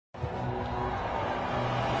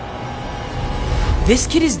This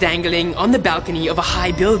kid is dangling on the balcony of a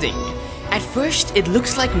high building. At first, it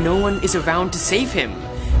looks like no one is around to save him.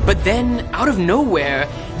 But then, out of nowhere,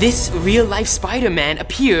 this real-life Spider-Man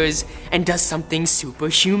appears and does something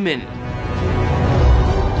superhuman.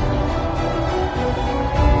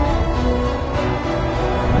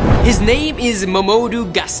 His name is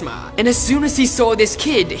Mamoudou Gassama, and as soon as he saw this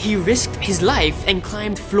kid, he risked his life and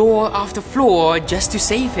climbed floor after floor just to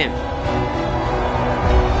save him.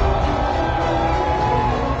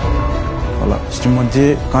 Voilà, je suis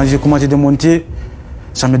monté, quand j'ai commencé de monter,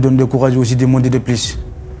 ça me donne le courage aussi de monter de plus.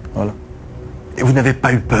 Voilà. Et vous n'avez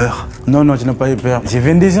pas eu peur? Non, non, je n'ai pas eu peur. J'ai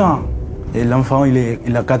 22 ans et l'enfant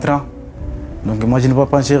il a 4 ans. Donc moi je ne vais pas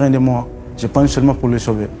penser rien de moi. Je pense seulement pour le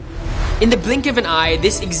sauver. In the blink of an eye,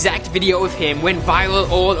 this exact video of him went viral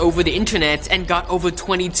all over the internet and got over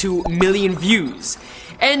 22 million views.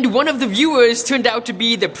 And one of the viewers turned out to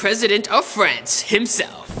be the president of France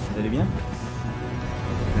himself. Vous allez bien?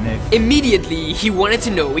 Immediately, he wanted to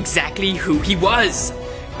know exactly who he was.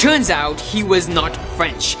 Turns out he was not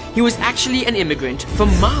French. He was actually an immigrant from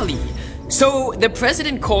Mali. So the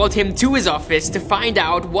president called him to his office to find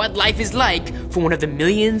out what life is like for one of the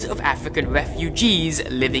millions of African refugees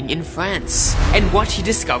living in France. And what he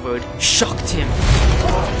discovered shocked him.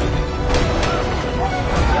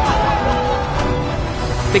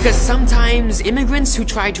 Because sometimes immigrants who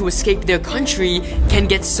try to escape their country can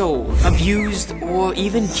get sold, abused, or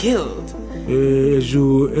even killed.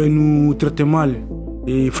 Ils nous traitent mal.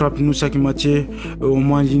 Ils frappent nous chaque matin. On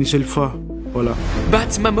mange une seule fois. Voilà.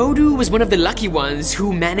 But Mamoudou was one of the lucky ones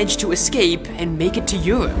who managed to escape and make it to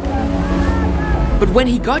Europe. But when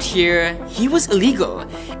he got here, he was illegal.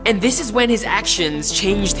 And this is when his actions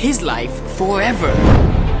changed his life forever.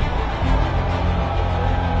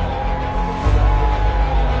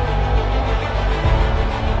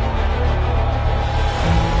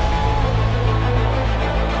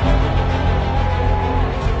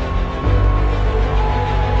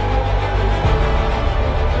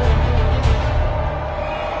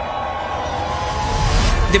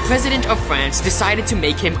 The president of France decided to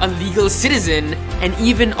make him a legal citizen and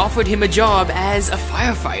even offered him a job as a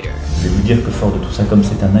firefighter. Je vais vous dire que fort de tout ça, comme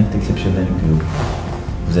c'est un acte exceptionnel que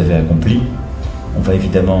vous avez accompli, on va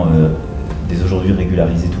évidemment dès aujourd'hui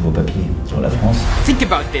régulariser tous vos papiers sur la France. Think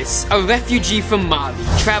about this. A refugee from Mali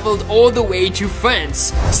traveled all the way to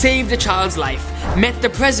France, saved a child's life, met the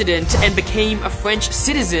president and became a French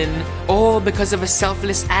citizen, all because of a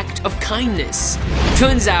selfless act of kindness.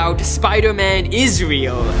 Turns out Spider-Man is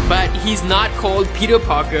real, but he's not called Peter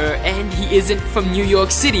Parker and he isn't from New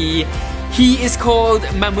York City. He is called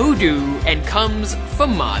Mamoudou and comes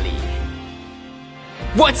from Mali.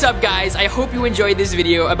 What's up guys, I hope you enjoyed this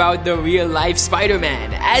video about the real life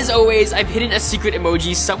Spider-Man. As always, I've hidden a secret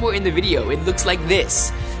emoji somewhere in the video. It looks like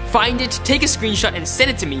this. Find it, take a screenshot and send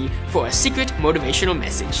it to me for a secret motivational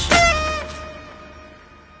message.